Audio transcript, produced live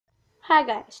Hi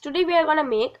guys, today we are gonna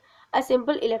make a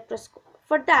simple electroscope.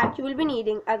 For that you will be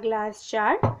needing a glass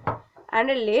jar and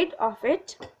a lid of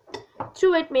it.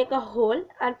 Through it make a hole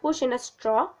and push in a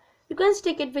straw. You can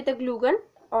stick it with a glue gun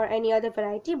or any other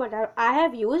variety, but I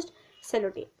have used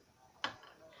sellotape.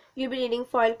 You'll be needing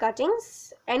foil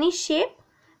cuttings, any shape.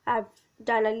 I've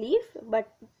done a leaf,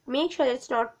 but make sure it's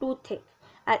not too thick.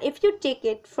 And if you take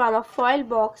it from a foil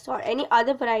box or any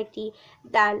other variety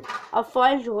than a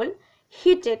foil roll,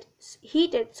 heat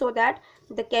it so that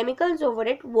the chemicals over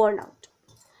it burn out.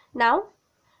 Now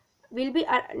we'll be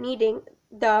needing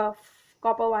the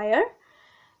copper wire.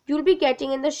 You'll be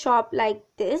getting in the shop like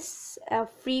this,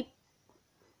 free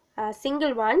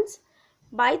single ones.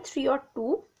 Buy 3 or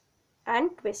 2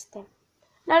 and twist them.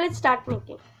 Now let's start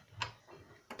making.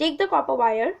 Take the copper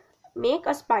wire, make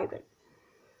a spiral,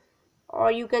 or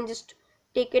you can just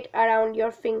take it around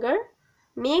your finger.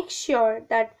 Make sure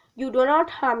that you do not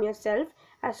harm yourself,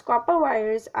 as copper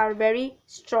wires are very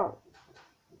strong.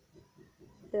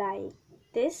 Like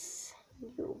this,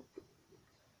 you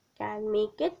can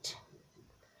make it.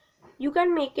 You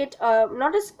can make it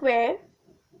not a square,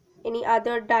 any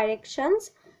other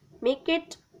directions. Make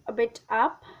it a bit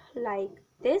up like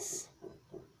this.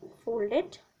 Fold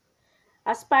it.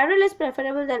 A spiral is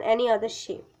preferable than any other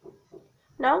shape.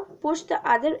 Now push the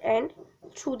other end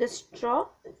through the straw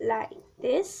like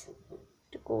this.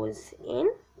 It goes in,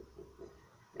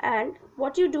 and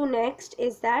what you do next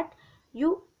is that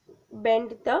you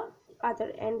bend the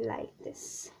other end like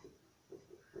this.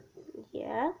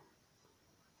 Yeah,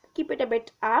 keep it a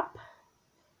bit up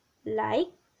like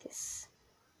this.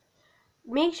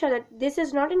 Make sure that this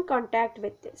is not in contact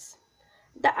with this.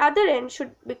 The other end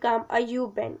should become a U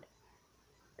bend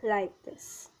like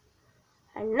this.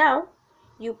 And now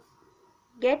you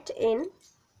get in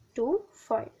 2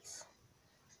 foils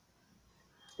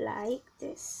like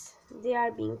this. They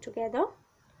are being together,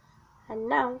 and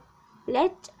now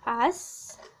let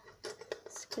us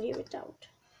screw it out.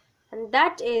 And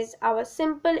that is our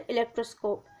simple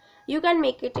electroscope. You can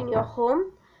make it in your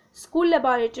home, school,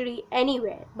 laboratory,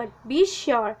 anywhere, but be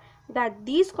sure that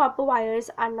these copper wires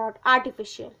are not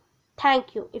artificial.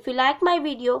 Thank you. If you like my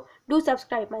video, do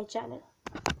subscribe my channel.